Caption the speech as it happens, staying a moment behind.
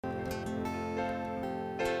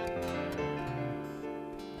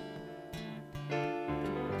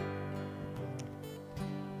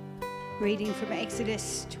Reading from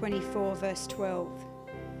Exodus 24, verse 12.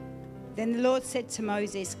 Then the Lord said to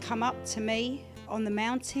Moses, "Come up to me on the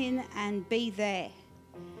mountain and be there,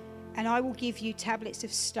 and I will give you tablets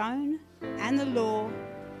of stone and the law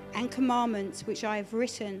and commandments which I have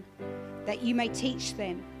written, that you may teach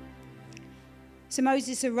them." So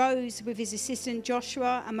Moses arose with his assistant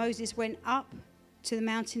Joshua, and Moses went up to the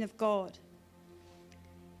mountain of God.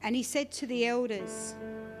 And he said to the elders,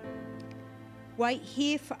 "Wait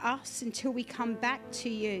here for us until we come back to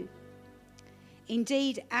you.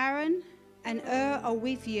 Indeed, Aaron and are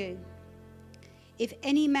with you. If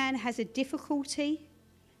any man has a difficulty,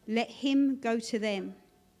 let him go to them."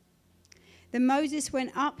 Then Moses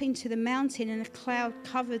went up into the mountain, and a cloud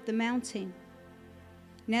covered the mountain.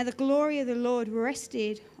 Now the glory of the Lord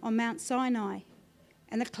rested on Mount Sinai,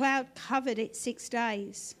 and the cloud covered it 6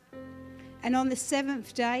 days. And on the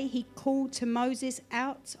 7th day he called to Moses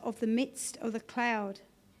out of the midst of the cloud.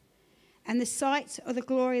 And the sight of the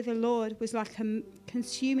glory of the Lord was like a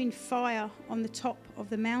consuming fire on the top of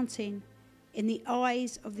the mountain in the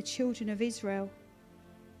eyes of the children of Israel.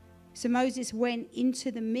 So Moses went into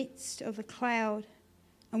the midst of the cloud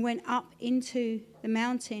and went up into the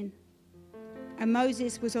mountain. And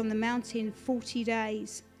Moses was on the mountain 40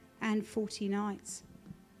 days and 40 nights.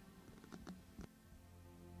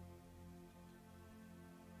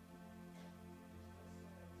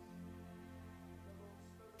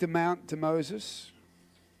 The mount to Moses.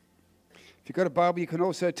 If you've got a Bible, you can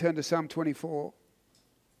also turn to Psalm 24.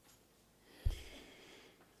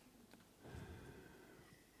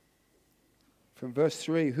 From verse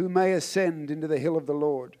 3, "Who may ascend into the hill of the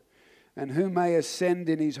Lord, and who may ascend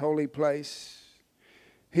in his holy place?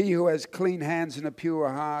 He who has clean hands and a pure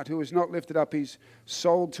heart, who has not lifted up his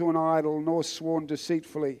soul to an idol, nor sworn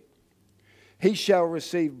deceitfully. He shall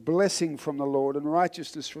receive blessing from the Lord and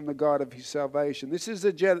righteousness from the God of his salvation." This is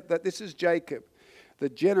Jacob, the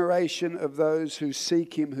generation of those who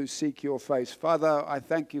seek him, who seek your face. Father, I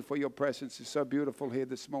thank you for your presence. It's so beautiful here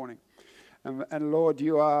this morning. And Lord,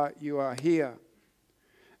 you are here.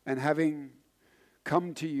 And having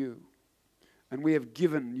come to you, and we have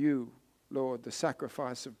given you, Lord, the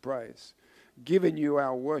sacrifice of praise, given you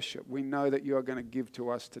our worship, we know that you are going to give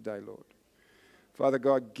to us today, Lord. Father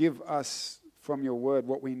God, give us from your word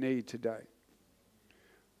what we need today.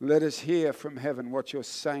 Let us hear from heaven what you're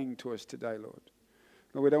saying to us today, Lord.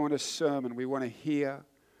 Lord, we don't want a sermon. We want to hear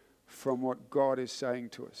from what God is saying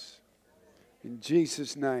to us. In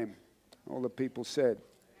Jesus' name, all the people said,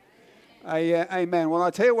 amen. Well,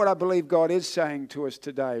 I'll tell you what I believe God is saying to us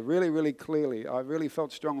today, really, really clearly. I really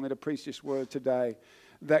felt strongly to preach this word today,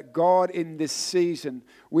 that God in this season,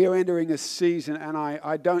 we are entering a season, and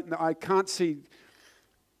I can't see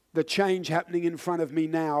the change happening in front of me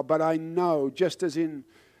now, but I know, just as in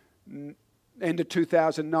end of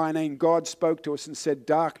 2019, God spoke to us and said,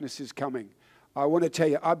 darkness is coming. I want to tell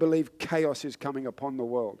you, I believe chaos is coming upon the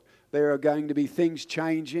world. There are going to be things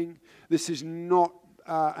changing. This is not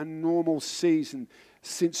a normal season.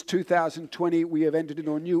 Since 2020, we have entered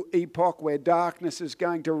into a new epoch where darkness is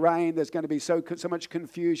going to reign. There's going to be so much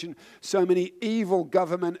confusion, so many evil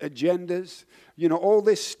government agendas. You know, all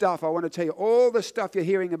this stuff, I want to tell you, all the stuff you're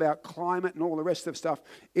hearing about climate and all the rest of stuff,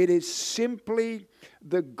 it is simply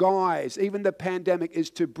the guise, even the pandemic, is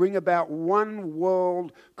to bring about one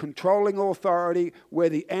world controlling authority where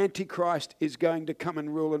the Antichrist is going to come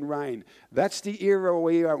and rule and reign. That's the era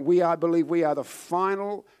I believe we are the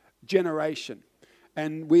final generation.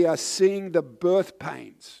 And we are seeing the birth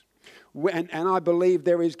pains. And I believe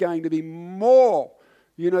there is going to be more,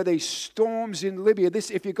 these storms in Libya.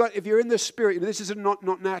 If you're in the spirit, this is not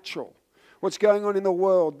natural. What's going on in the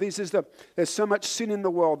world? There's so much sin in the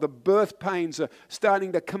world. The birth pains are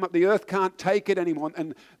starting to come up. The earth can't take it anymore.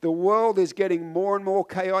 And the world is getting more and more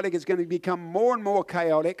chaotic. It's going to become more and more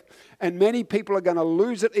chaotic. And many people are going to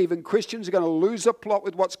lose it. Even Christians are going to lose the plot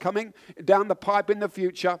with what's coming down the pipe in the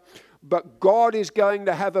future. But God is going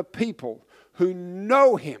to have a people who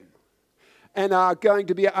know him and are going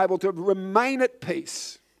to be able to remain at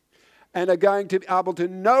peace and are going to be able to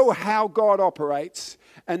know how God operates,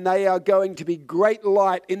 and they are going to be great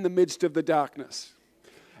light in the midst of the darkness.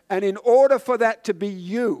 And in order for that to be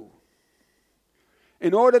you,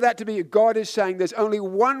 God is saying there's only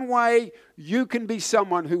one way you can be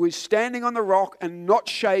someone who is standing on the rock and not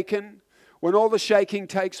shaken when all the shaking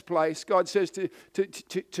takes place. God says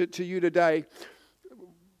to you today,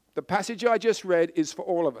 the passage I just read is for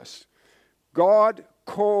all of us. God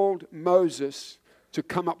called Moses to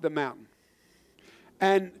come up the mountain.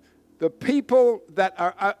 And the people that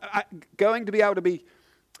are going to be able to be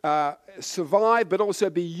survive, but also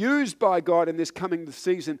be used by God in this coming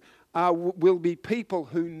season, will be people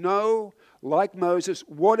who know, like Moses,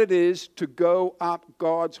 what it is to go up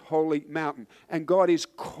God's holy mountain. And God is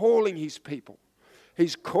calling his people.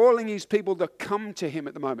 He's calling his people to come to him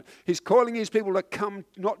at the moment. He's calling his people to come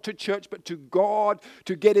not to church but to God,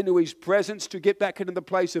 to get into his presence, to get back into the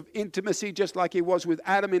place of intimacy, just like he was with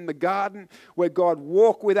Adam in the garden, where God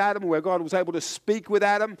walked with Adam, where God was able to speak with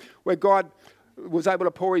Adam, where God was able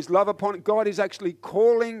to pour his love upon it. God is actually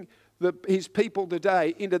calling his people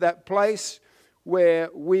today into that place where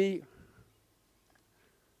we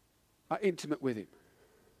are intimate with him.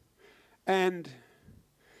 And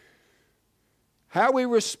how we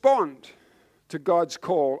respond to God's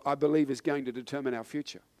call, I believe, is going to determine our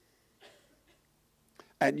future.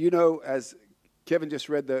 And you know, as Kevin just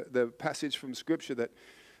read the passage from Scripture, that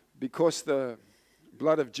because the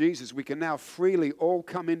blood of Jesus, we can now freely all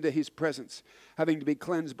come into his presence, having to be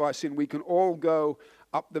cleansed by sin. We can all go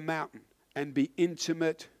up the mountain and be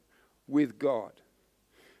intimate with God.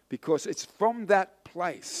 Because it's from that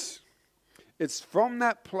place,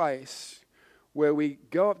 where we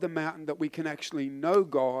go up the mountain that we can actually know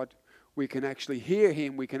God, we can actually hear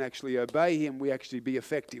him, we can actually obey him, we actually be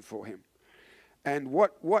effective for him. And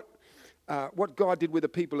what God did with the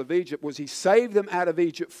people of Egypt was he saved them out of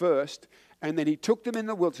Egypt first, and then he took them in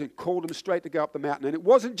the wilderness and called them straight to go up the mountain. And it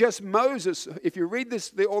wasn't just Moses. If you read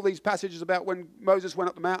all these passages about when Moses went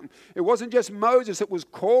up the mountain, it wasn't just Moses that was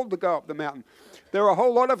called to go up the mountain. There were a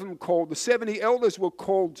whole lot of them called. The 70 elders were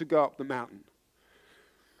called to go up the mountain.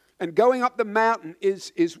 And going up the mountain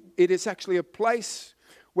is actually a place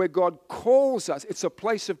where God calls us. It's a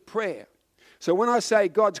place of prayer. So when I say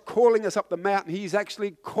God's calling us up the mountain, he's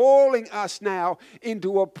actually calling us now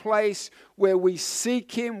into a place where we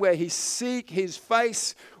seek him, where we seek his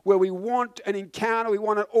face, where we want an encounter, we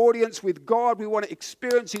want an audience with God, we want to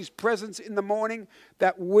experience his presence in the morning,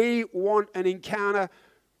 that we want an encounter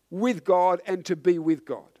with God and to be with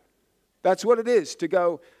God. That's what it is, to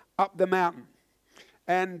go up the mountain.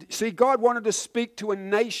 And see, God wanted to speak to a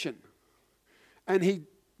nation. And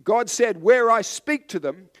God said, where I speak to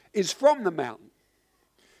them is from the mountain.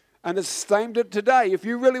 And it's the same today. If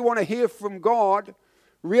you really want to hear from God,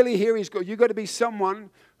 really hear his God, you've got to be someone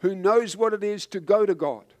who knows what it is to go to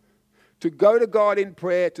God in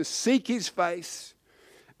prayer, to seek his face,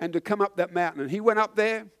 and to come up that mountain. And he went up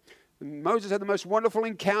there, and Moses had the most wonderful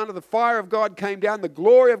encounter. The fire of God came down, the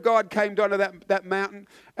glory of God came down to that mountain,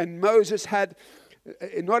 and Moses had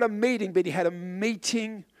not a meeting, but he had a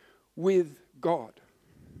meeting with God.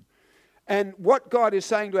 And what God is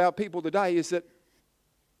saying to our people today is that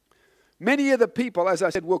many of the people, as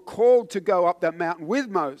I said, were called to go up that mountain with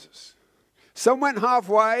Moses. Some went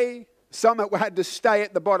halfway, some had to stay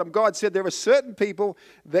at the bottom. God said there are certain people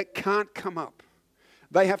that can't come up.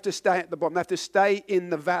 They have to stay at the bottom. They have to stay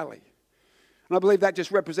in the valley. And I believe that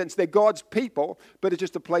just represents they're God's people, but it's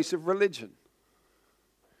just a place of religion.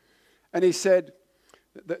 And he said,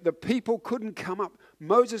 the people couldn't come up.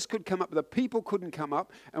 Moses could come up, but the people couldn't come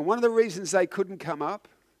up. And one of the reasons they couldn't come up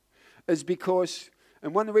is because,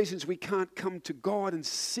 and one of the reasons we can't come to God and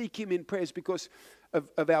seek him in prayer is because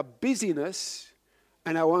of our busyness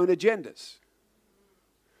and our own agendas.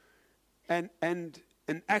 And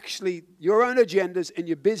actually, your own agendas and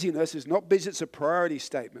your busyness is not busy, it's a priority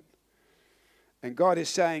statement. And God is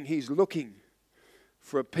saying he's looking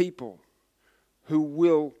for a people who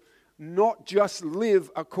will not just live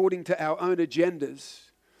according to our own agendas,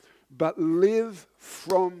 but live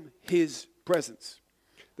from his presence.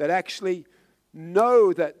 That actually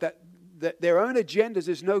know that their own agendas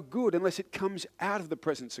is no good unless it comes out of the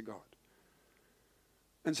presence of God.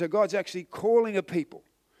 And so God's actually calling a people.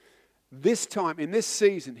 This time, in this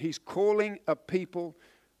season, he's calling a people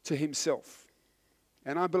to himself.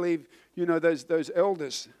 And I believe, you know, those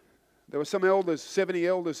elders, there were some elders, 70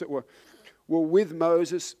 elders that were with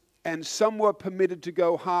Moses, and some were permitted to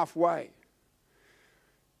go halfway.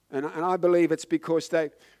 And I believe it's because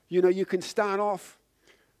you can start off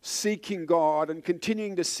seeking God and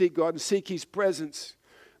continuing to seek God and seek his presence,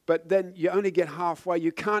 but then you only get halfway.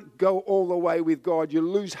 You can't go all the way with God. You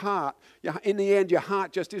lose heart. In the end, your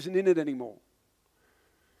heart just isn't in it anymore.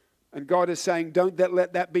 And God is saying, don't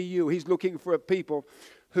let that be you. He's looking for a people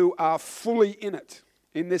who are fully in it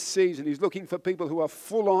in this season. He's looking for people who are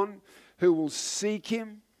full on, who will seek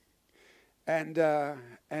him. And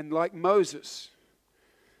like Moses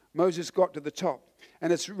got to the top.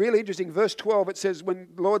 And it's really interesting. Verse 12, it says, when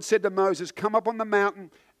the Lord said to Moses, come up on the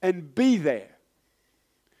mountain and be there.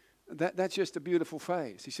 That's just a beautiful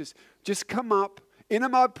phrase. He says, just come up into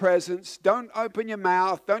my presence. Don't open your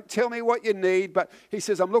mouth. Don't tell me what you need. But he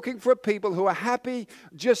says, I'm looking for people who are happy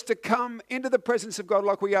just to come into the presence of God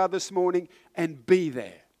like we are this morning and be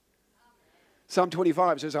there. Psalm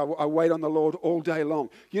 25 says, I wait on the Lord all day long.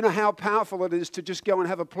 You know how powerful it is to just go and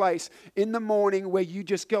have a place in the morning where you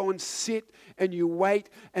just go and sit and you wait.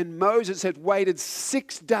 And Moses had waited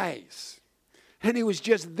 6 days. And he was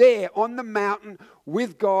just there on the mountain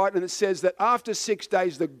with God. And it says that after 6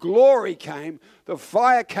 days, the glory came, the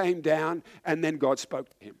fire came down, and then God spoke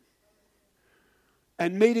to him.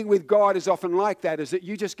 And meeting with God is often like that, is that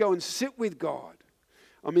you just go and sit with God.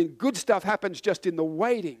 I mean, good stuff happens just in the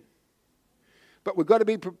waiting. But we've got to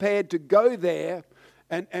be prepared to go there.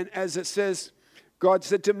 And as it says, God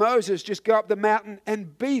said to Moses, just go up the mountain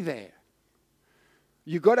and be there.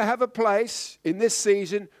 You've got to have a place in this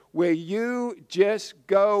season where you just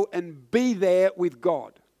go and be there with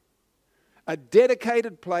God. A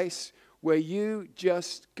dedicated place where you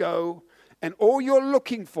just go and all you're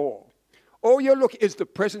looking for, is the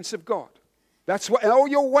presence of God. That's what all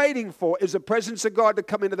you're waiting for is the presence of God to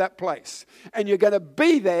come into that place. And you're going to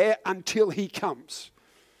be there until he comes.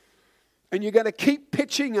 And you're going to keep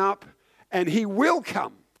pitching up and he will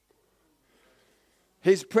come.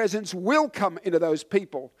 His presence will come into those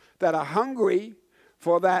people that are hungry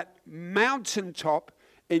for that mountaintop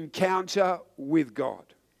encounter with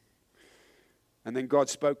God. And then God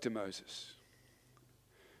spoke to Moses.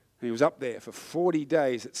 And he was up there for 40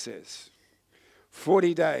 days, it says.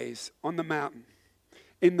 40 days on the mountain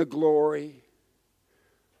in the glory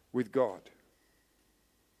with God.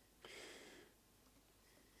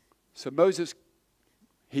 So Moses,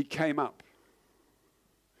 he came up.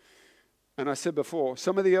 And I said before,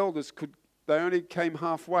 some of the elders they only came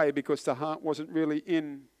halfway because the heart wasn't really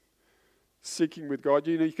in seeking with God.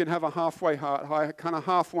 You know, you can have a halfway heart. I kind of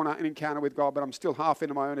half want an encounter with God, but I'm still half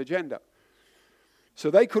into my own agenda.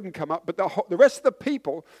 So they couldn't come up, but the rest of the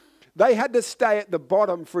people, they had to stay at the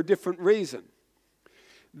bottom for a different reason.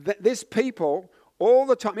 This people, all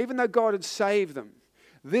the time, even though God had saved them,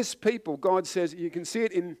 this people, God says, you can see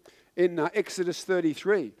it in Exodus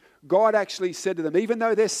 33. God actually said to them, even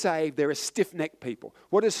though they're saved, they're a stiff-necked people.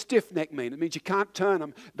 What does stiff-neck mean? It means you can't turn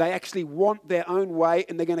them. They actually want their own way,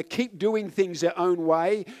 and they're going to keep doing things their own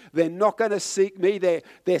way. They're not going to seek me.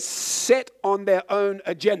 They're set on their own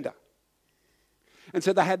agenda. And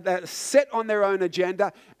so they had that set on their own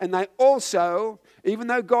agenda. And they also, even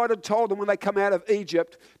though God had told them when they come out of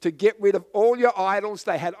Egypt to get rid of all your idols,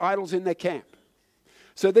 they had idols in their camp.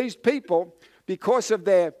 So these people, because of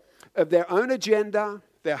their own agenda,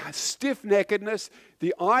 their stiff-neckedness,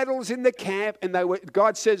 the idols in the camp, and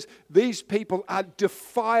God says, these people are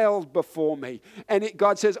defiled before me. And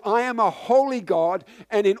God says, I am a holy God,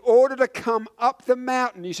 and in order to come up the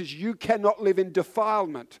mountain, he says, you cannot live in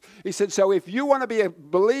defilement. He said, so if you want to be a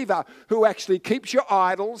believer who actually keeps your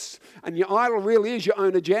idols, and your idol really is your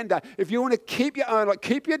own agenda, if you want to keep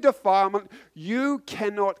your defilement, you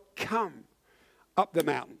cannot come up the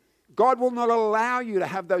mountain. God will not allow you to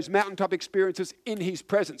have those mountaintop experiences in his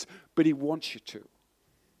presence, but he wants you to.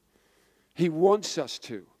 He wants us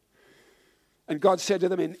to. And God said to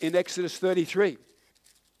them in Exodus 33,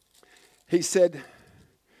 he said,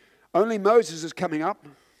 only Moses is coming up.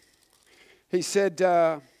 He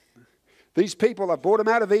said, these people, I brought them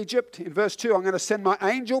out of Egypt. In verse 2, I'm going to send my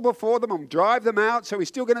angel before them and drive them out. So God's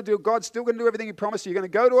still going to do everything he promised. You're going to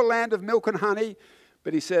go to a land of milk and honey.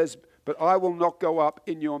 But he says, but I will not go up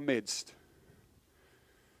in your midst.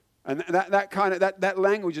 And that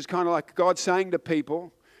language is kind of like God saying to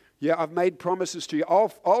people, yeah, I've made promises to you.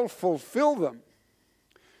 I'll fulfill them.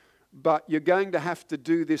 But you're going to have to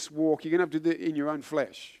do this walk. You're going to have to do it in your own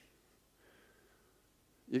flesh.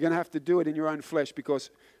 You're going to have to do it in your own flesh because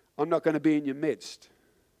I'm not going to be in your midst.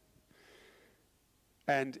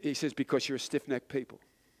 And he says, because you're a stiff-necked people.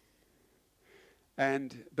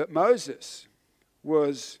 But Moses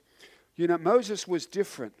was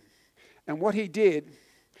different. And what he did,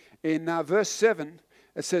 in verse 7,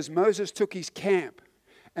 it says, Moses took his camp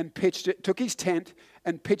and took his tent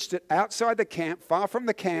and pitched it outside the camp, far from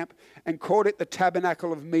the camp, and called it the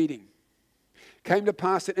tabernacle of meeting. Came to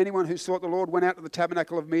pass that anyone who sought the Lord went out to the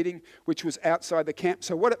tabernacle of meeting, which was outside the camp.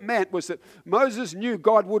 So what it meant was that Moses knew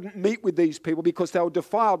God wouldn't meet with these people because they were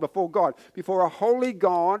defiled before God. Before a holy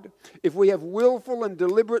God, if we have willful and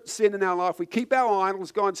deliberate sin in our life, we keep our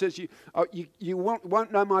idols, God says, you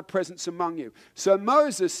won't know my presence among you. So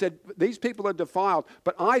Moses said, these people are defiled,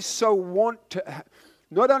 but I so want to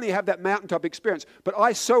not only have that mountaintop experience, but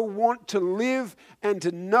I so want to live and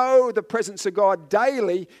to know the presence of God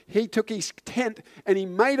daily. He took his tent and he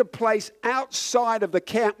made a place outside of the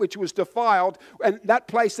camp which was defiled. And that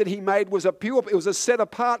place that he made was it was a set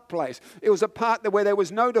apart place. It was a part where there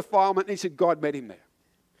was no defilement. And he said God met him there.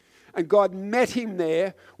 And God met him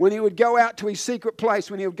there when he would go out to his secret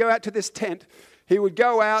place, when he would go out to this tent. He would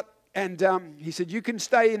go out And he said, you can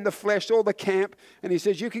stay in the flesh, all the camp. And he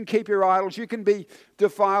says, you can keep your idols, you can be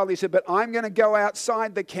defiled. He said, but I'm going to go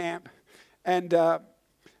outside the camp. And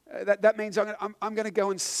that means I'm going to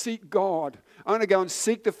go and seek God. I'm going to go and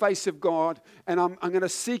seek the face of God. And I'm going to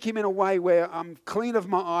seek him in a way where I'm clean of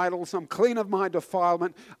my idols. I'm clean of my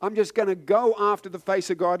defilement. I'm just going to go after the face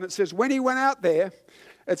of God. And it says, when he went out there,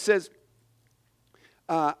 it says,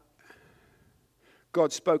 God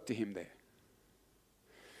spoke to him there.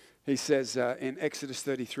 He says in Exodus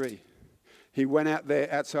 33, he went out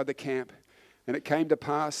there outside the camp, and it came to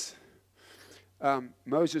pass,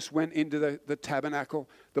 Moses went into the tabernacle,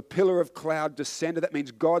 the pillar of cloud descended. That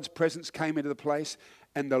means God's presence came into the place,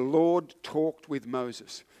 and the Lord talked with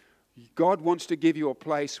Moses. God wants to give you a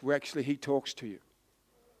place where actually he talks to you.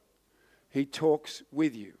 He talks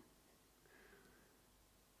with you.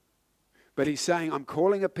 But he's saying, I'm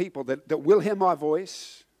calling a people that will hear my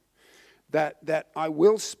voice, that I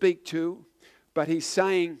will speak to, but he's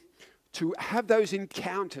saying to have those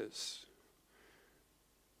encounters.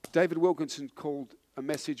 David Wilkinson called a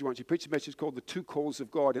message once, he preached a message called The Two Calls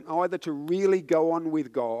of God, and either to really go on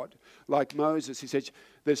with God, like Moses, he said,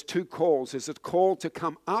 there's two calls. There's a call to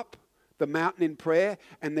come up the mountain in prayer,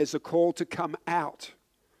 and there's a call to come out.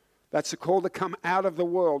 That's a call to come out of the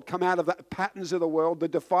world, come out of the patterns of the world, the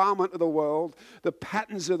defilement of the world, the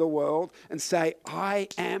patterns of the world, and say, I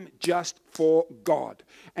am just for God.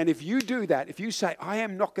 And if you do that, if you say, I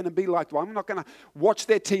am not going to be like them, I'm not going to watch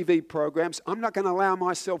their TV programs, I'm not going to allow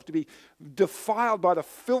myself to be defiled by the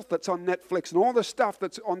filth that's on Netflix and all the stuff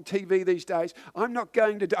that's on TV these days, I'm not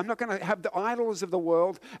going to have the idols of the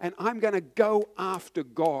world, and I'm going to go after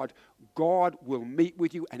God. God will meet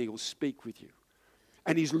with you and he will speak with you.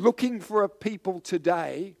 And he's looking for a people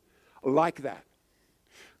today like that.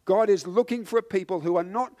 God is looking for a people who are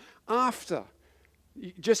not after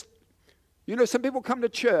just, some people come to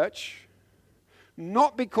church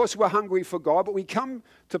not because we're hungry for God, but we come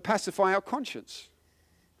to pacify our conscience.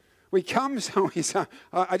 We come, so we say,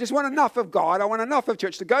 I just want enough of God, I want enough of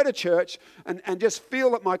church, to go to church and just feel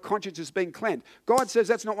that my conscience is being cleansed. God says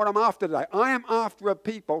that's not what I'm after today. I am after a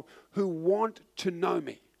people who want to know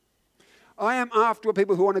me. I am after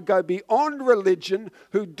people who want to go beyond religion,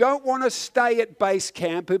 who don't want to stay at base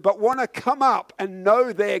camp, but want to come up and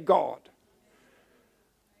know their God.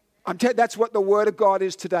 That's what the Word of God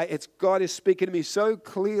is today. God is speaking to me so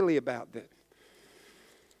clearly about that.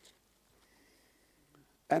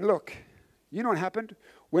 And look, you know what happened?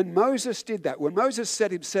 When Moses did that, when Moses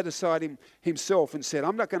set aside himself and said,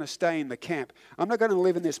 I'm not going to stay in the camp, I'm not going to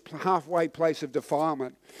live in this halfway place of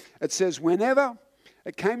defilement, it says, whenever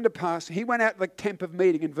it came to pass, he went out to the tent of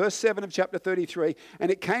meeting in verse 7 of chapter 33, and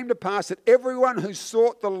it came to pass that everyone who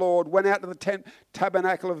sought the Lord went out to the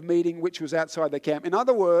tabernacle of meeting, which was outside the camp. In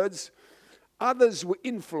other words, others were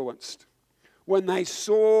influenced when they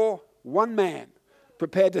saw one man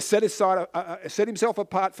prepared to set himself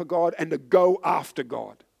apart for God and to go after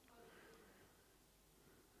God.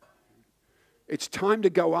 It's time to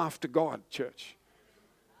go after God, church.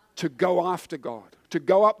 To go after God. To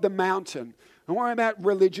go up the mountain. Don't worry about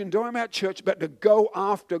religion, don't worry about church, but to go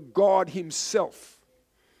after God himself.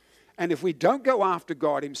 And if we don't go after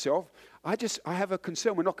God himself, I have a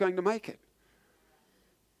concern we're not going to make it.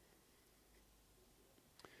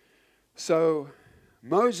 So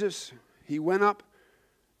Moses, he went up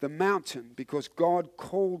the mountain because God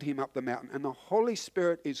called him up the mountain. And the Holy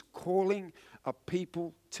Spirit is calling a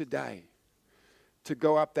people today to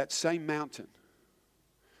go up that same mountain.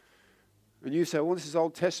 And you say, well, this is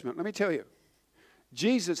Old Testament. Let me tell you.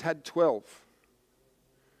 Jesus had 12,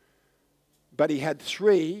 but he had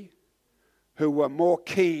 3 who were more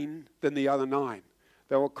keen than the other 9.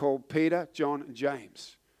 They were called Peter, John, and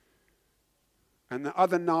James. And the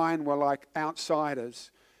other 9 were like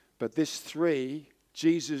outsiders, but this 3,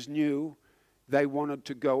 Jesus knew they wanted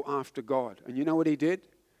to go after God. And you know what he did?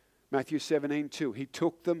 Matthew 17:2. He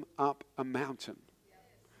took them up a mountain.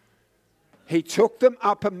 He took them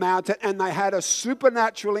up a mountain and they had a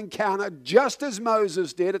supernatural encounter just as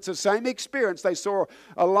Moses did. It's the same experience. They saw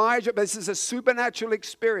Elijah, but this is a supernatural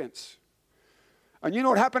experience. And you know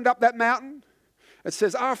what happened up that mountain? It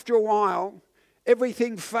says after a while,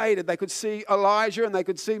 everything faded. They could see Elijah and they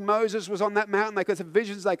could see Moses was on that mountain. They could have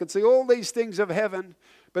visions. They could see all these things of heaven.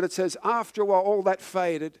 But it says after a while, all that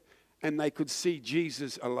faded and they could see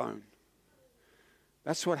Jesus alone.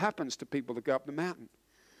 That's what happens to people that go up the mountain.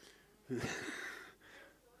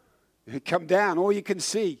 You come down, all you can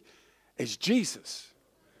see is Jesus.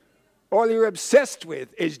 All you're obsessed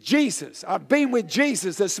with is Jesus. I've been with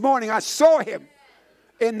Jesus this morning. I saw him.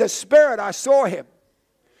 In the Spirit, I saw him.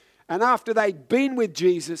 And after they'd been with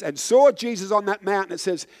Jesus and saw Jesus on that mountain, it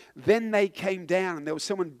says, then they came down and there was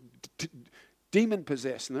someone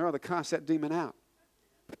demon-possessed, and they're able to cast that demon out.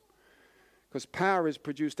 Because power is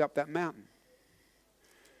produced up that mountain.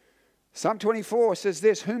 Psalm 24 says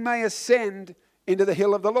this, who may ascend into the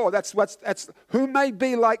hill of the Lord? That's who may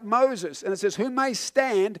be like Moses. And it says, who may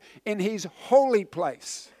stand in his holy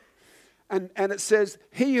place? And it says,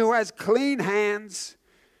 he who has clean hands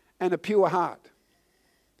and a pure heart.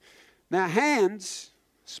 Now, hands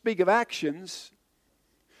speak of actions,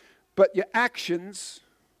 but your actions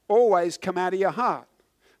always come out of your heart.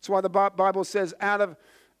 That's why the Bible says out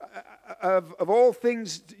of all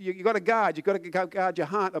things you've got to guard. You've got to guard your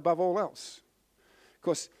heart above all else.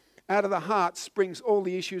 Because out of the heart springs all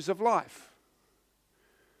the issues of life.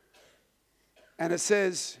 And it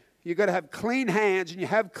says you've got to have clean hands, and you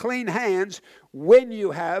have clean hands when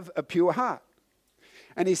you have a pure heart.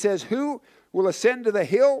 And he says, who will ascend to the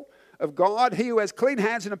hill of God? He who has clean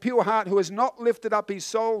hands and a pure heart, who has not lifted up his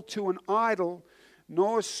soul to an idol,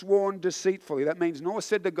 nor sworn deceitfully. That means nor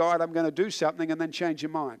said to God, I'm going to do something and then change your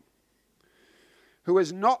mind. Who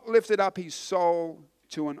has not lifted up his soul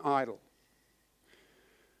to an idol.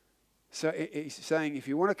 So he's saying if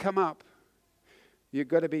you want to come up, you've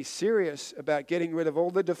got to be serious about getting rid of all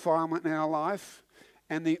the defilement in our life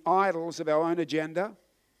and the idols of our own agenda.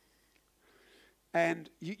 And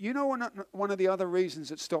you know one of the other reasons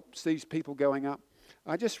that stops these people going up?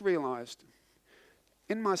 I just realized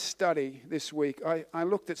in my study this week, I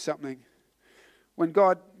looked at something. When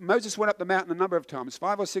Moses went up the mountain a number of times,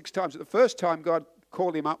 5 or 6 times. The first time God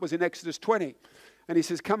called him up was in Exodus 20. And he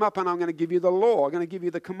says, come up and I'm going to give you the law. I'm going to give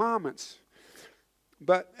you the commandments.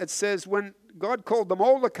 But it says when God called them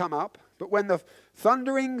all to come up, but when the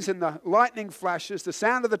thunderings and the lightning flashes, the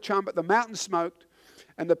sound of the trumpet, the mountain smoked,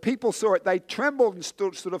 and the people saw it, they trembled and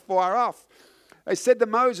stood afar off. They said to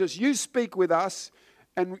Moses, you speak with us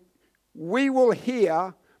and we will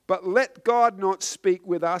hear, but let God not speak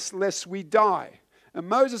with us lest we die. And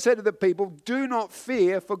Moses said to the people, do not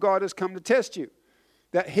fear, for God has come to test you,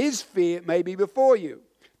 that his fear may be before you,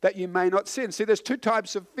 that you may not sin. See, there's 2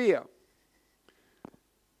 types of fear.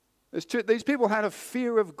 These people had a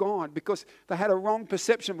fear of God because they had a wrong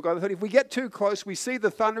perception of God. They thought if we get too close, we see the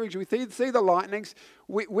thunderings, we see the lightnings,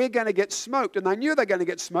 we're going to get smoked. And they knew they were going to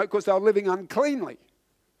get smoked because they were living uncleanly.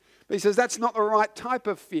 But he says that's not the right type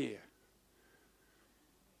of fear.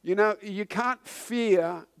 You know, you can't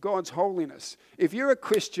fear God's holiness. If you're a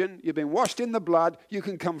Christian, you've been washed in the blood, you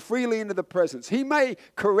can come freely into the presence. He may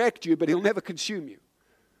correct you, but he'll never consume you.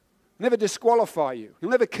 Never disqualify you. He'll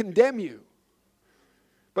never condemn you.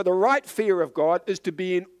 But the right fear of God is to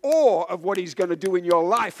be in awe of what he's going to do in your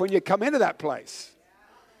life when you come into that place.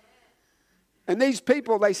 And these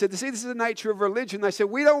people, they said, see, this is the nature of religion. They said,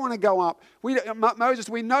 we don't want to go up. Moses,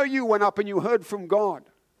 we know you went up and you heard from God.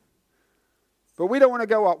 But we don't want to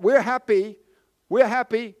go up. We're happy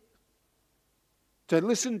to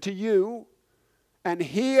listen to you and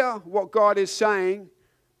hear what God is saying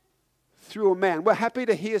through a man. We're happy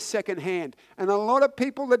to hear secondhand. And a lot of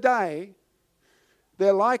people today,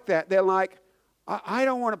 they're like that. They're like, I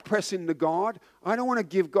don't want to press into God. I don't want to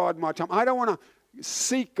give God my time. I don't want to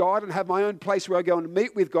seek God and have my own place where I go and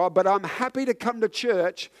meet with God. But I'm happy to come to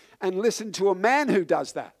church and listen to a man who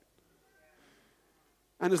does that.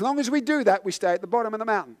 And as long as we do that, we stay at the bottom of the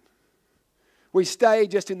mountain. We stay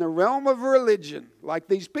just in the realm of religion like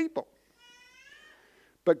these people.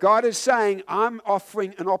 But God is saying, I'm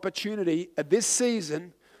offering an opportunity at this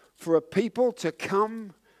season for a people to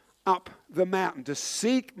come up the mountain, to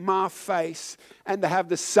seek my face and to have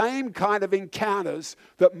the same kind of encounters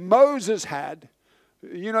that Moses had.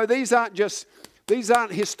 You know, these aren't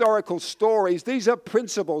historical stories. These are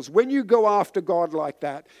principles. When you go after God like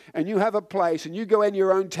that and you have a place and you go in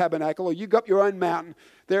your own tabernacle or you go up your own mountain,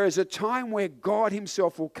 there is a time where God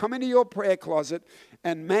himself will come into your prayer closet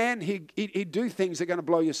and man, he'd do things that are going to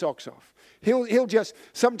blow your socks off. He'll just,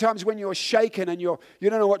 sometimes when you're shaken and you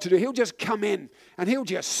don't know what to do, he'll just come in and he'll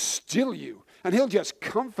just still you and he'll just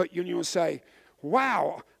comfort you and you'll say,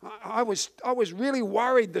 wow, I was really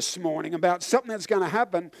worried this morning about something that's going to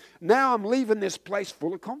happen. Now I'm leaving this place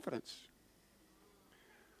full of confidence.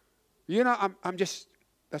 You know,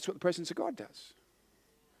 that's what the presence of God does.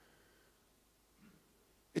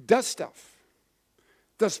 It does stuff.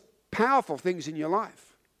 It does powerful things in your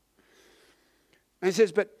life. And it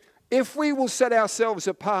says, but if we will set ourselves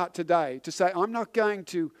apart today to say, I'm not going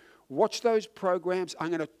to watch those programs, I'm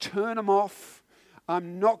going to turn them off.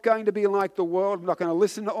 I'm not going to be like the world. I'm not going to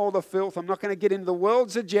listen to all the filth. I'm not going to get into the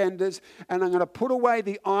world's agendas. And I'm going to put away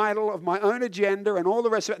the idol of my own agenda and all the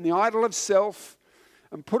rest of it and the idol of self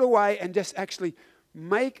and put away and just actually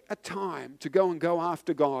make a time to go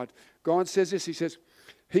after God. God says this, he says,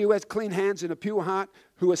 he who has clean hands and a pure heart,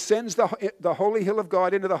 who ascends the holy hill of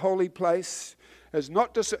God into the holy place,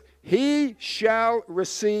 he shall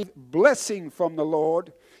receive blessing from the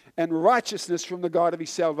Lord and righteousness from the God of his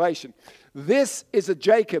salvation. This is a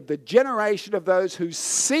Jacob, the generation of those who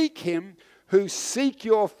seek him, who seek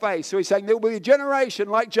your face. So he's saying there will be a generation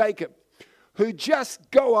like Jacob who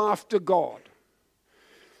just go after God.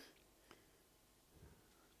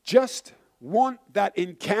 Just want that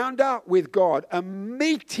encounter with God, a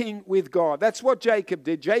meeting with God. That's what Jacob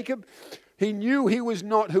did. Jacob, he knew he was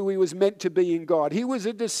not who he was meant to be in God. He was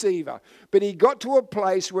a deceiver. But he got to a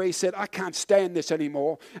place where he said, I can't stand this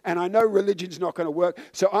anymore. And I know religion's not going to work.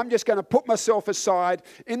 So I'm just going to put myself aside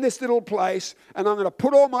in this little place. And I'm going to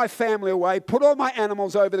put all my family away, put all my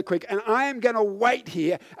animals over the creek. And I am going to wait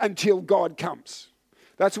here until God comes.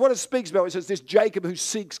 That's what it speaks about. It says this Jacob who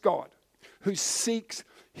seeks God, who seeks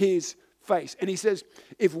his face. And he says,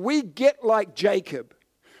 if we get like Jacob,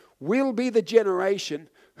 we'll be the generation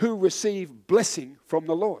who receive blessing from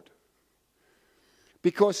the Lord.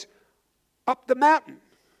 Because up the mountain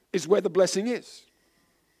is where the blessing is.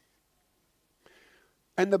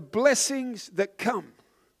 And the blessings that come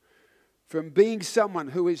from being someone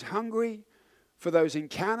who is hungry for those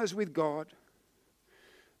encounters with God,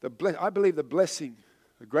 I believe the blessing,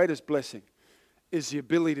 the greatest blessing, is the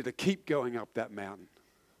ability to keep going up that mountain,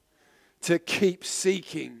 to keep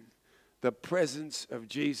seeking the presence of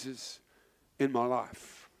Jesus in my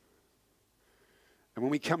life. And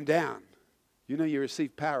when we come down, you know you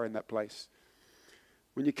receive power in that place.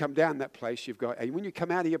 When you come down that place, when you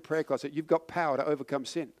come out of your prayer closet, you've got power to overcome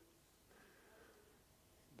sin.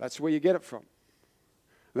 That's where you get it from.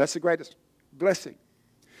 And that's the greatest blessing.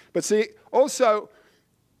 But see, also,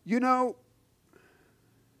 you know,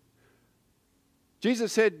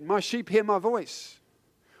 Jesus said, my sheep hear my voice.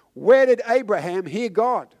 Where did Abraham hear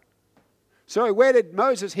God? Sorry, where did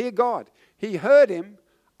Moses hear God? He heard him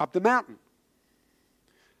up the mountain.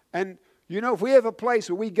 And, you know, if we have a place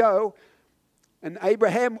where we go, and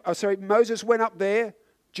Moses went up there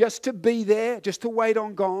just to be there, just to wait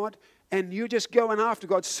on God, and you're just going after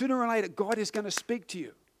God, sooner or later, God is going to speak to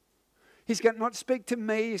you. He's going to not speak to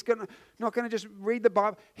me. He's not going to just read the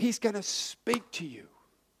Bible. He's going to speak to you.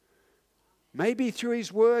 Maybe through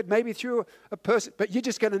his word, maybe through a person, but you're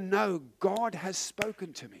just going to know God has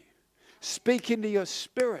spoken to me. Speak into your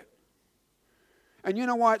spirit. And you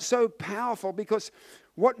know why it's so powerful? Because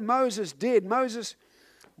what Moses did,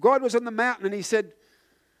 God was on the mountain and he said,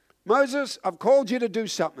 Moses, I've called you to do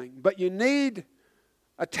something, but you need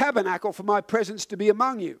a tabernacle for my presence to be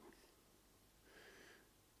among you.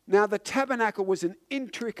 Now, the tabernacle was an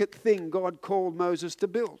intricate thing God called Moses to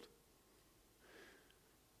build.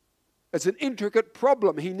 It's an intricate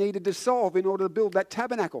problem he needed to solve in order to build that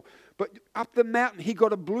tabernacle. But up the mountain, he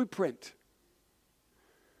got a blueprint.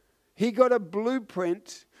 He got a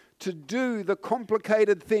blueprint to do the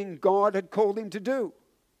complicated thing God had called him to do.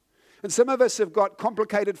 And some of us have got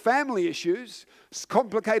complicated family issues,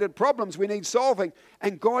 complicated problems we need solving,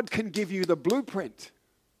 and God can give you the blueprint.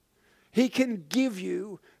 He can give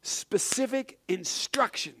you specific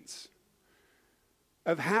instructions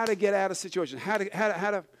of how to get out of situations, how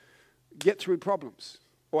to get through problems,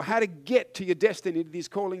 or how to get to your destiny that he's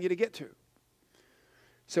calling you to get to.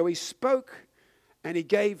 So he spoke and he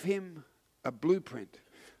gave him a blueprint.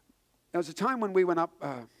 There was a time when we went up,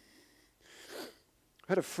 I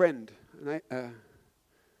had a friend,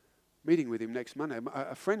 meeting with him next Monday,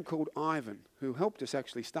 a friend called Ivan, who helped us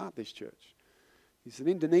actually start this church. He's an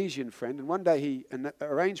Indonesian friend, and one day he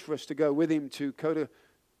arranged for us to go with him to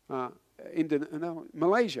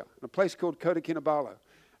Malaysia, a place called Kota Kinabalu.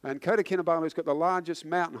 And Kota Kinabalu has got the largest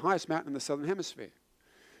mountain, highest mountain in the southern hemisphere.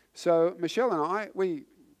 So Michelle and I, we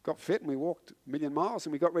got fit and we walked a million miles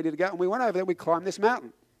and we got ready to go. And we went over there, we climbed this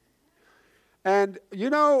mountain. And, you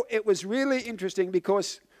know, it was really interesting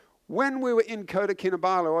because when we were in Kota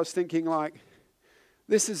Kinabalu, I was thinking like,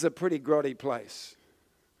 this is a pretty grotty place.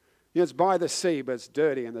 You know, it's by the sea, but it's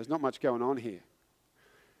dirty and there's not much going on here.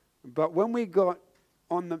 But when we got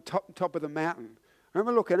on the top of the mountain, I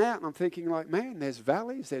remember looking out and I'm thinking like, man, there's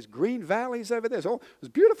valleys, there's green valleys over there. It's a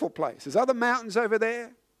beautiful place. There's other mountains over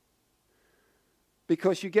there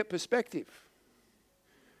because you get perspective.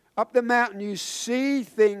 Up the mountain, you see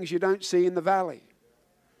things you don't see in the valley.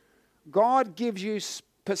 God gives you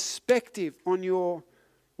perspective on your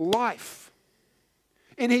life.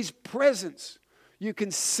 In his presence, you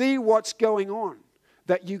can see what's going on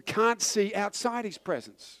that you can't see outside his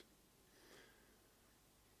presence.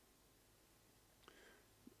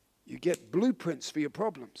 You get blueprints for your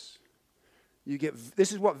problems.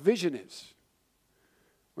 This is what vision is.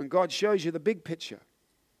 when God shows you the big picture.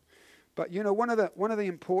 But you know, one of the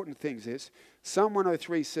important things is, Psalm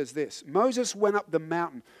 103 says this: Moses went up the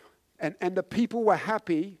mountain, and the people were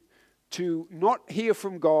happy to not hear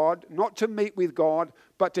from God, not to meet with God,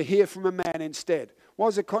 but to hear from a man instead. What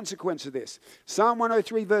was the consequence of this? Psalm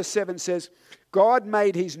 103 verse 7 says, God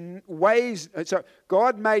made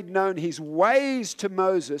known his ways to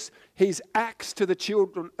Moses, his acts to the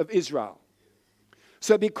children of Israel.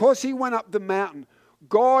 So because he went up the mountain,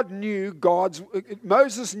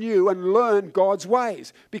 Moses knew and learned God's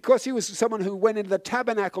ways. Because he was someone who went into the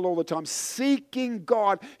tabernacle all the time, seeking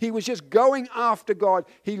God. He was just going after God.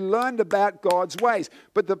 He learned about God's ways.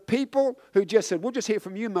 But the people who just said, we'll just hear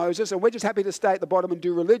from you, Moses, and we're just happy to stay at the bottom and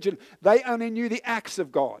do religion, they only knew the acts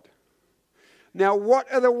of God. Now,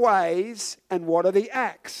 what are the ways and what are the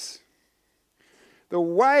acts? The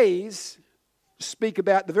ways speak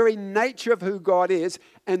about the very nature of who God is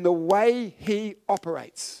and the way he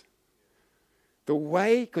operates. The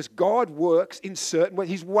way, because God works in certain ways.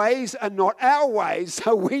 His ways are not our ways,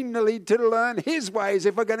 so we need to learn his ways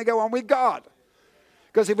if we're going to go on with God.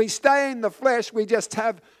 Because if we stay in the flesh, we just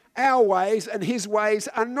have our ways and his ways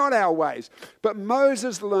are not our ways. But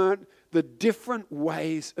Moses learned the different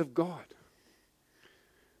ways of God.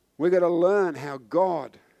 We've got to learn how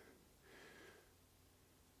God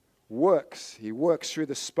works. He works through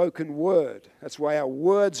the spoken word. That's why our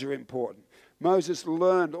words are important. Moses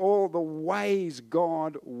learned all the ways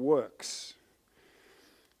God works.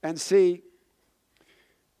 And see,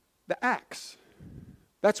 the acts,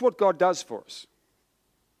 that's what God does for us.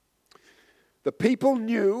 The people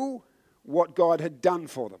knew what God had done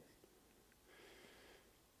for them.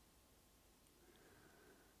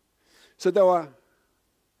 So they were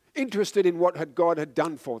interested in what God had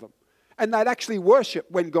done for them. And they'd actually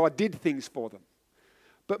worship when God did things for them.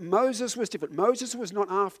 But Moses was different. Moses was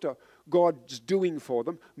not after God's doing for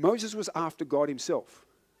them. Moses was after God himself.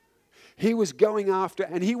 He was going after,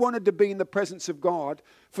 and he wanted to be in the presence of God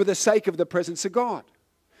for the sake of the presence of God.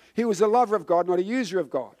 He was a lover of God, not a user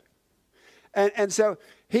of God. And so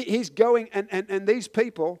he's going, and these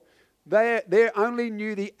people, they only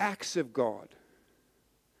knew the acts of God.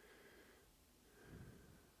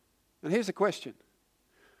 And here's the question.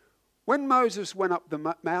 When Moses went up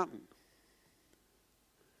the mountain,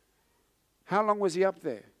 how long was he up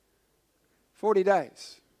there? 40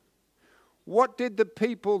 days. What did the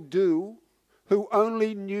people do who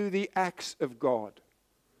only knew the acts of God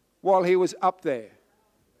while he was up there?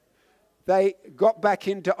 They got back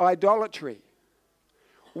into idolatry.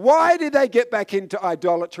 Why did they get back into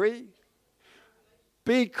idolatry?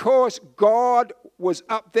 Because God was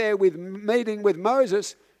up there meeting with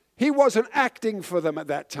Moses. He wasn't acting for them at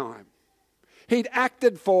that time. He'd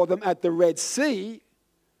acted for them at the Red Sea.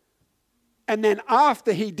 And then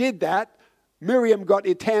after he did that, Miriam got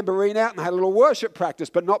her tambourine out and had a little worship practice,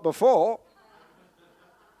 but not before.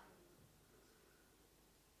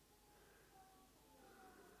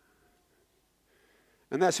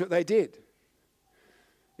 And that's what they did.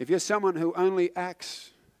 If you're someone who only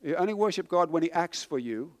worship God when he acts for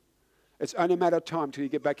you, it's only a matter of time till you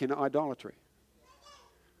get back into idolatry.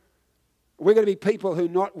 We're going to be people who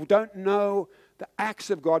don't know the acts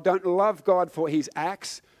of God, don't love God for his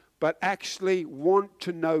acts, but actually want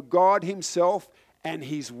to know God himself and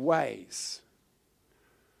his ways.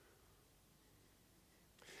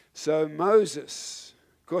 So Moses,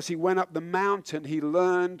 of course, he went up the mountain, he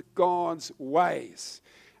learned God's ways.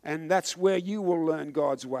 And that's where you will learn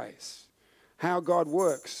God's ways, how God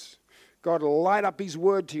works. God will light up his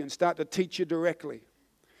word to you and start to teach you directly.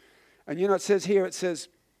 And you know, it says,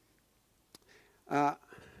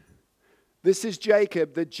 this is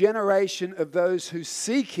Jacob, the generation of those who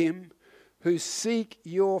seek him, who seek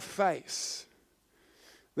your face.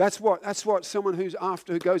 That's what someone who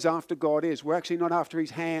goes after God is. We're actually not after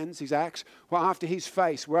his hands, his acts. We're after his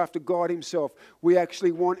face. We're after God himself. We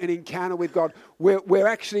actually want an encounter with God. We're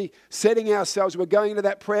actually setting ourselves, we're going into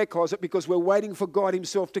that prayer closet because we're waiting for God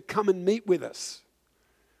himself to come and meet with us.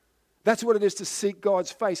 That's what it is to seek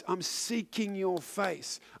God's face. I'm seeking your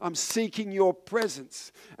face. I'm seeking your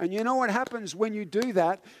presence. And you know what happens when you do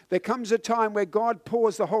that? There comes a time where God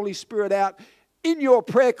pours the Holy Spirit out in your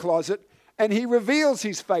prayer closet and he reveals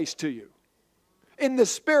his face to you in the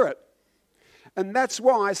Spirit. And that's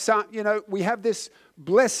why, we have this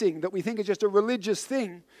blessing that we think is just a religious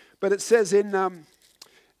thing. But it says in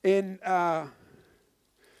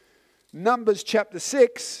Numbers chapter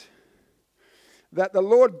 6, that the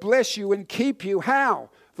Lord bless you and keep you. How?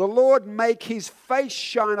 The Lord make his face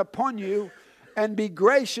shine upon you and be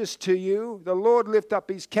gracious to you. The Lord lift up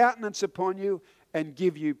his countenance upon you and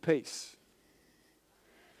give you peace.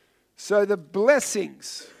 So the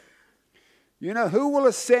blessings You know, who will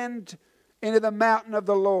ascend into the mountain of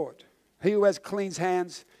the Lord? He who has clean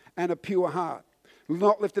hands and a pure heart, who has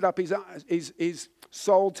not lifted up his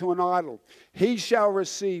soul to an idol. He shall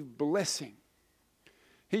receive blessing.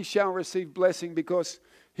 He shall receive blessing because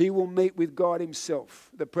he will meet with God himself,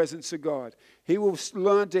 the presence of God. He will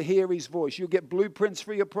learn to hear his voice. You'll get blueprints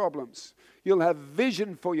for your problems. You'll have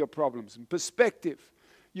vision for your problems and perspective.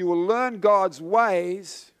 You will learn God's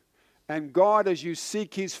ways, and God, as you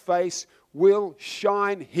seek his face, will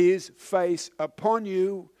shine his face upon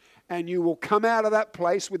you, and you will come out of that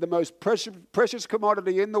place with the most precious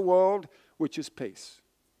commodity in the world, which is peace.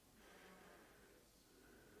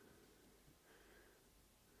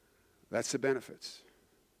 That's the benefits.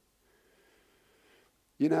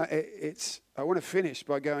 You know, I want to finish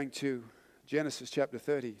by going to Genesis chapter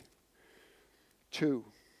 32,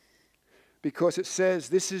 because it says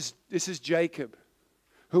this is Jacob.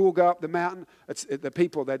 Who will go up the mountain? It's the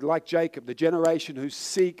people that, like Jacob, the generation who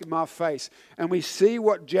seek my face. And we see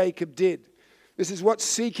what Jacob did. This is what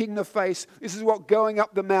seeking the face, this is what going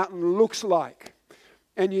up the mountain looks like.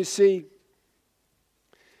 And you see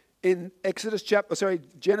in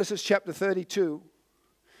Genesis chapter 32,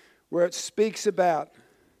 where it speaks about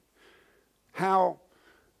how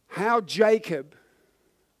Jacob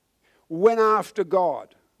went after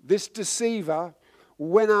God. This deceiver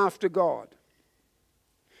went after God.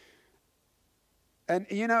 And,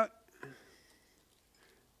 you know,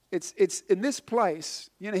 it's in this place,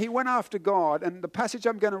 you know, he went after God. And the passage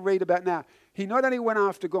I'm going to read about now, he not only went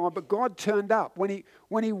after God, but God turned up. When he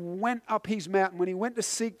went up his mountain, when he went to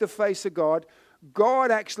seek the face of God,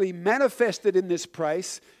 God actually manifested in this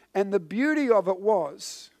place. And the beauty of it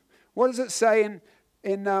was, what does it say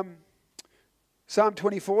in Psalm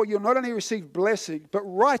 24? You'll not only receive blessing, but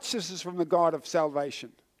righteousness from the God of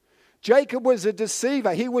salvation. Jacob was a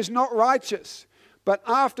deceiver. He was not righteous. But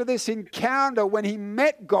after this encounter, when he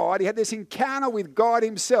met God, he had this encounter with God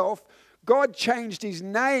himself, God changed his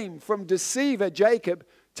name from deceiver, Jacob,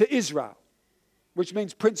 to Israel, which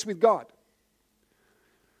means prince with God.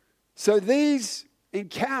 So these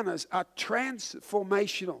encounters are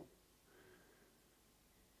transformational.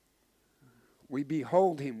 We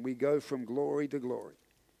behold him, we go from glory to glory.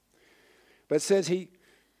 But it says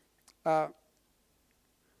verse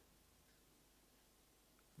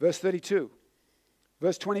 32.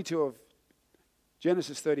 Verse 22 of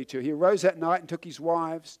Genesis 32. He arose that night and took his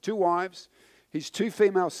wives, 2 wives, his 2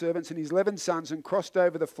 female servants, and his 11 sons, and crossed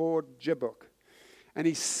over the ford Jabbok. And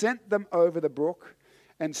he sent them over the brook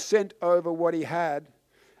and sent over what he had,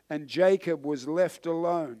 and Jacob was left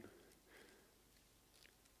alone.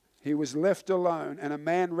 He was left alone, and a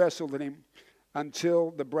man wrestled with him until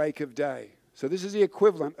the break of day. So this is the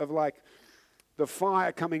equivalent of like the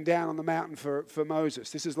fire coming down on the mountain for Moses.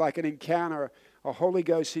 This is like an encounter, a Holy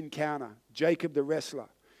Ghost encounter, Jacob the wrestler.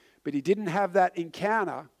 But he didn't have that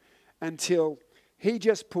encounter until he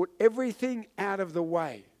just put everything out of the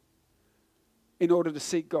way in order to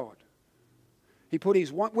seek God. He put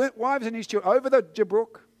his wives and his children over the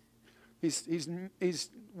Jabbok, his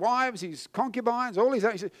wives, his concubines, all his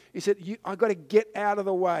own. He said, I've got to get out of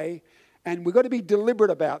the way, and we've got to be deliberate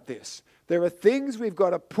about this. There are things we've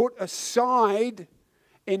got to put aside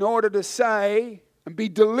in order to say and be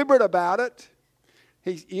deliberate about it.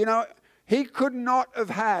 He could not have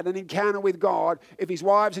had an encounter with God if his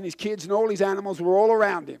wives and his kids and all his animals were all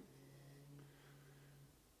around him.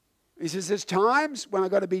 He says, there's times when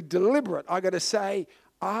I've got to be deliberate. I've got to say,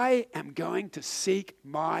 I am going to seek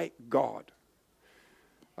my God.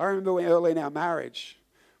 I remember when early in our marriage,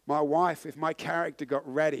 my wife, if my character got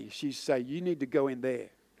ratty, she'd say, you need to go in there.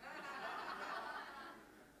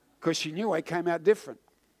 Because she knew I came out different.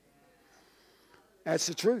 That's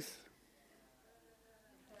the truth.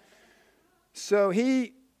 So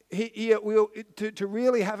to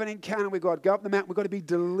really have an encounter with God, go up the mountain, we've got to be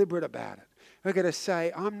deliberate about it. We've got to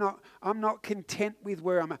say, I'm not content with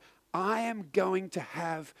where I'm at. I am going to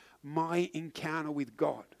have my encounter with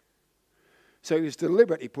God. So he was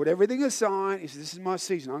deliberate. He put everything aside. He said, this is my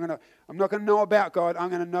season. I'm not going to know about God. I'm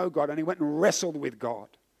going to know God. And he went and wrestled with God.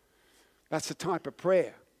 That's the type of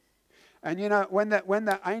prayer. And you know, when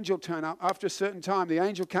that angel turned up, after a certain time, the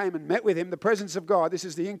angel came and met with him, the presence of God. This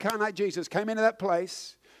is the incarnate Jesus, came into that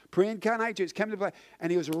place, pre-incarnate Jesus, came into the place,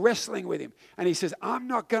 and he was wrestling with him. And he says, I'm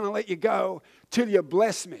not going to let you go till you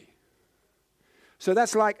bless me. So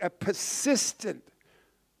that's like a persistency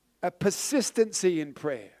in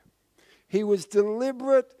prayer. He was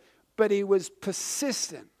deliberate, but he was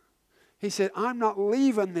persistent. He said, I'm not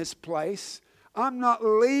leaving this place. I'm not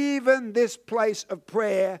leaving this place of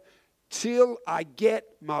prayer till I get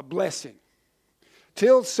my blessing.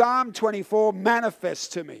 Till Psalm 24 manifests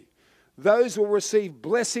to me. those will receive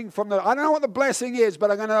blessing from the... I don't know what the blessing is,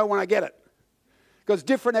 but I'm going to know when I get it. Because it's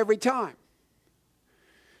different every time.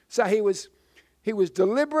 So he was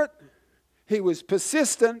deliberate, he was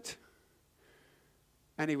persistent,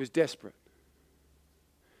 and he was desperate.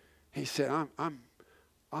 He said,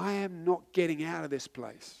 I am not getting out of this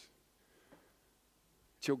place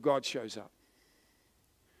till God shows up.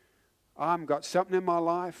 I've got something in my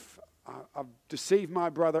life. I've deceived my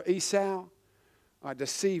brother Esau. I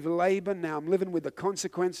deceived Laban. Now I'm living with the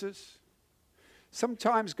consequences.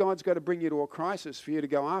 Sometimes God's got to bring you to a crisis for you to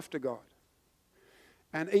go after God.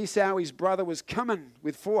 And Esau, his brother, was coming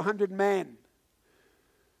with 400 men.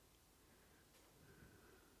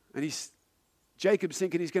 And Jacob's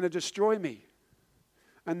thinking he's going to destroy me.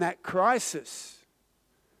 And that crisis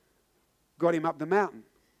got him up the mountain.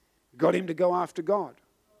 Got him to go after God.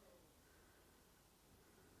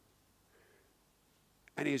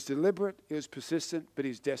 And he was deliberate, he was persistent, but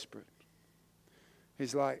he's desperate.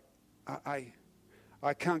 He's like,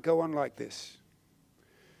 I can't go on like this.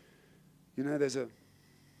 You know, there's a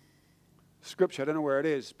scripture, I don't know where it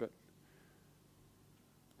is, but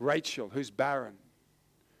Rachel, who's barren,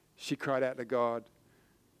 she cried out to God,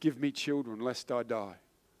 give me children lest I die.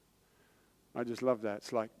 I just love that.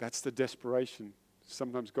 It's like, that's the desperation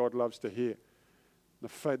sometimes God loves to hear.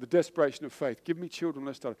 The desperation of faith. Give me children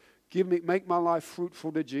lest I die. Make my life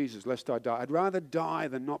fruitful to Jesus lest I die. I'd rather die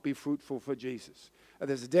than not be fruitful for Jesus. And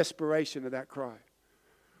there's a desperation of that cry.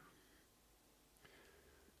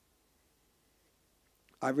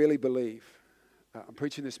 I really believe, I'm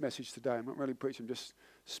preaching this message today. I'm not really preaching, I'm just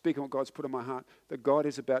speaking what God's put on my heart, that God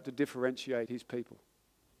is about to differentiate his people.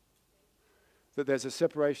 That there's a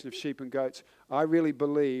separation of sheep and goats. I really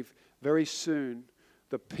believe very soon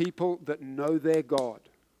the people that know their God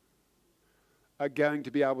are going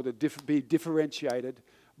to be able to be differentiated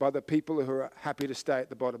by the people who are happy to stay at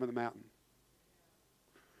the bottom of the mountain.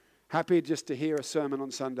 Happy just to hear a sermon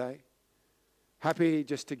on Sunday. Happy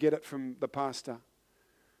just to get it from the pastor.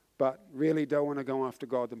 But really don't want to go after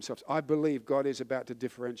God themselves. I believe God is about to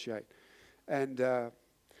differentiate. And the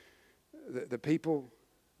people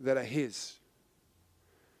that are his,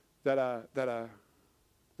 that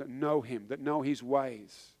know him, that know his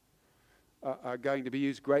ways, are going to be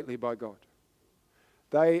used greatly by God.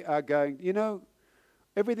 They are going, you know,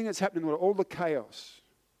 everything that's happening in the world, all the chaos.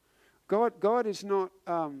 God is not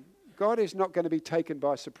going to be taken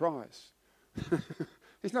by surprise.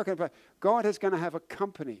 He's not going to. God is going to have a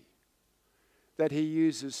company that he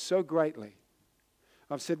uses so greatly.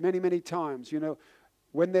 I've said many, many times, you know,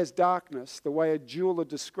 when there's darkness, the way a jeweler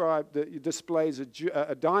displays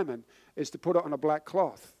a diamond is to put it on a black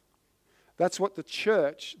cloth. That's what the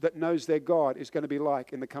church that knows their God is going to be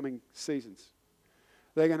like in the coming seasons.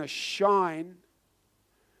 They're going to shine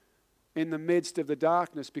in the midst of the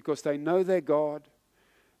darkness because they know their God.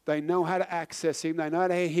 They know how to access him. They know how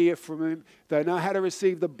to hear from him. They know how to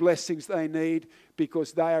receive the blessings they need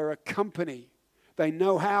because they are a company. They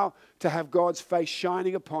know how to have God's face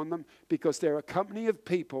shining upon them because they're a company of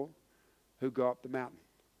people who go up the mountain,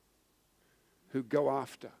 who go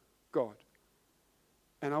after God.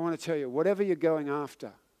 And I want to tell you, whatever you're going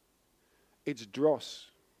after, it's dross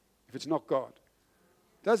if it's not God.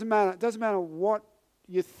 Doesn't matter what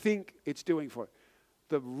you think it's doing for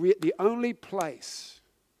you. The only place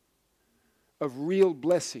of real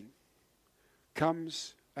blessing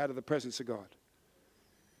comes out of the presence of God.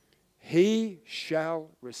 He shall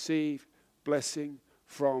receive blessing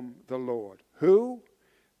from the Lord. Who?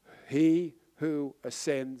 He who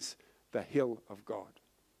ascends the hill of God.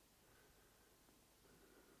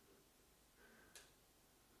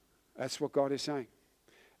 That's what God is saying.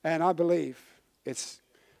 And I believe it's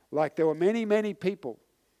like there were many, many people.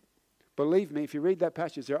 Believe me, if you read that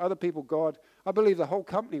passage, there are other people I believe the whole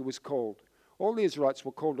company was called. All the Israelites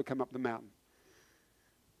were called to come up the mountain.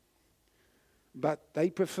 But they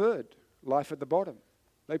preferred life at the bottom.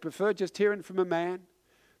 They preferred just hearing from a man.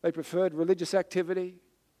 They preferred religious activity.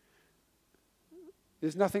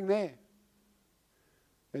 There's nothing there.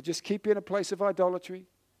 They just keep you in a place of idolatry.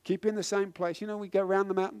 Keep you in the same place. You know, we go around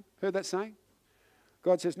the mountain. Heard that saying?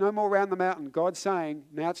 God says, no more around the mountain. God's saying,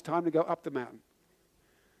 now it's time to go up the mountain.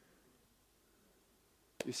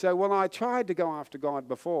 You say, well, I tried to go after God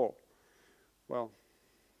before. Well,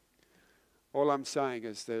 all I'm saying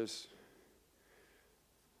is there's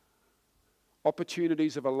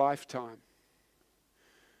opportunities of a lifetime,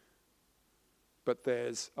 but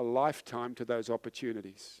there's a lifetime to those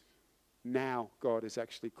opportunities. Now God is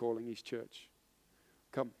actually calling his church.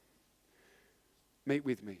 Come, meet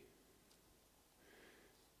with me.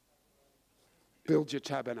 Build your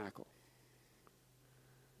tabernacle.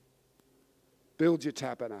 Build your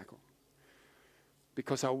tabernacle.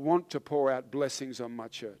 because I want to pour out blessings on my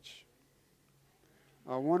church.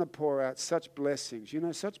 I want to pour out such blessings. You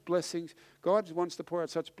know, such blessings. God wants to pour out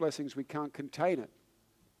such blessings we can't contain it.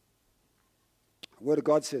 The Word of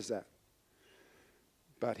God says that.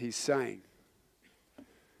 But He's saying,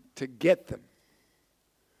 to get them,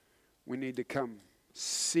 we need to come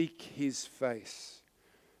seek His face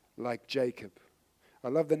like Jacob. I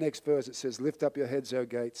love the next verse. It says, lift up your heads, O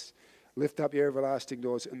gates. Lift up your everlasting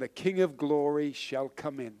doors, and the King of glory shall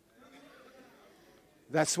come in.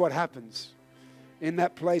 That's what happens. In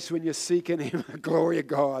that place when you're seeking Him, glory of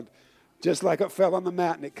God, just like it fell on the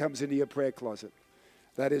mountain, it comes into your prayer closet.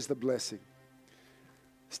 That is the blessing.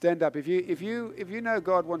 Stand up. If you know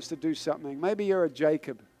God wants to do something, maybe you're a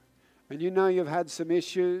Jacob, and you know you've had some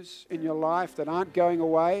issues in your life that aren't going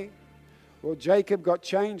away. Well, Jacob got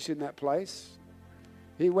changed in that place.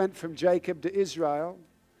 He went from Jacob to Israel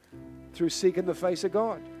through seeking the face of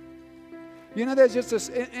God. You know, there's just this,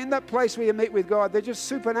 in that place where you meet with God, there's just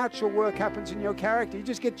supernatural work happens in your character. You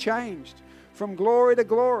just get changed from glory to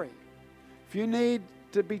glory. If you need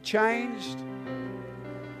to be changed,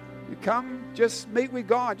 you come, just meet with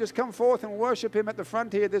God. Just come forth and worship Him at the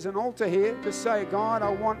front here. There's an altar here. Just say, God,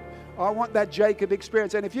 I want that Jacob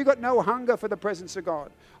experience. And if you've got no hunger for the presence of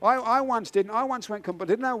God, I once didn't. I once went,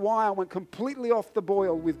 didn't know why I went completely off the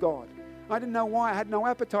boil with God. I didn't know why. I had no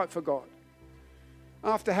appetite for God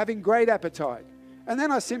after having great appetite. And then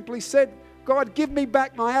I simply said, God, give me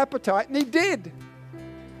back my appetite. And He did.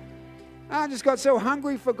 I just got so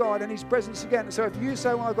hungry for God and His presence again. So if you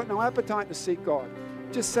say, well, I've got no appetite to seek God,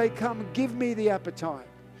 just say, come, give me the appetite.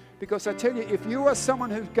 Because I tell you, if you are someone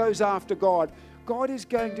who goes after God, God is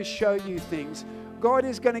going to show you things. God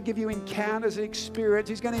is going to give you encounters and experience.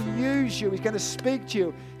 He's going to use you. He's going to speak to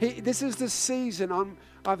you. This is the season.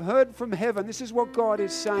 I've heard from heaven. This is what God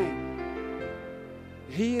is saying.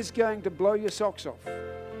 He is going to blow your socks off.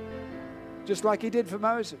 Just like He did for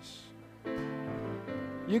Moses.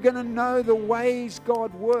 You're going to know the ways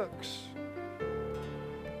God works.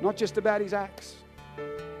 Not just about His acts. So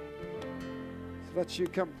that's you.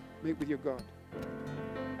 Come meet with your God.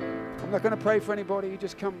 I'm not going to pray for anybody. You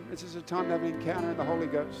just come. This is a time to have an encounter in the Holy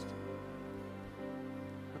Ghost.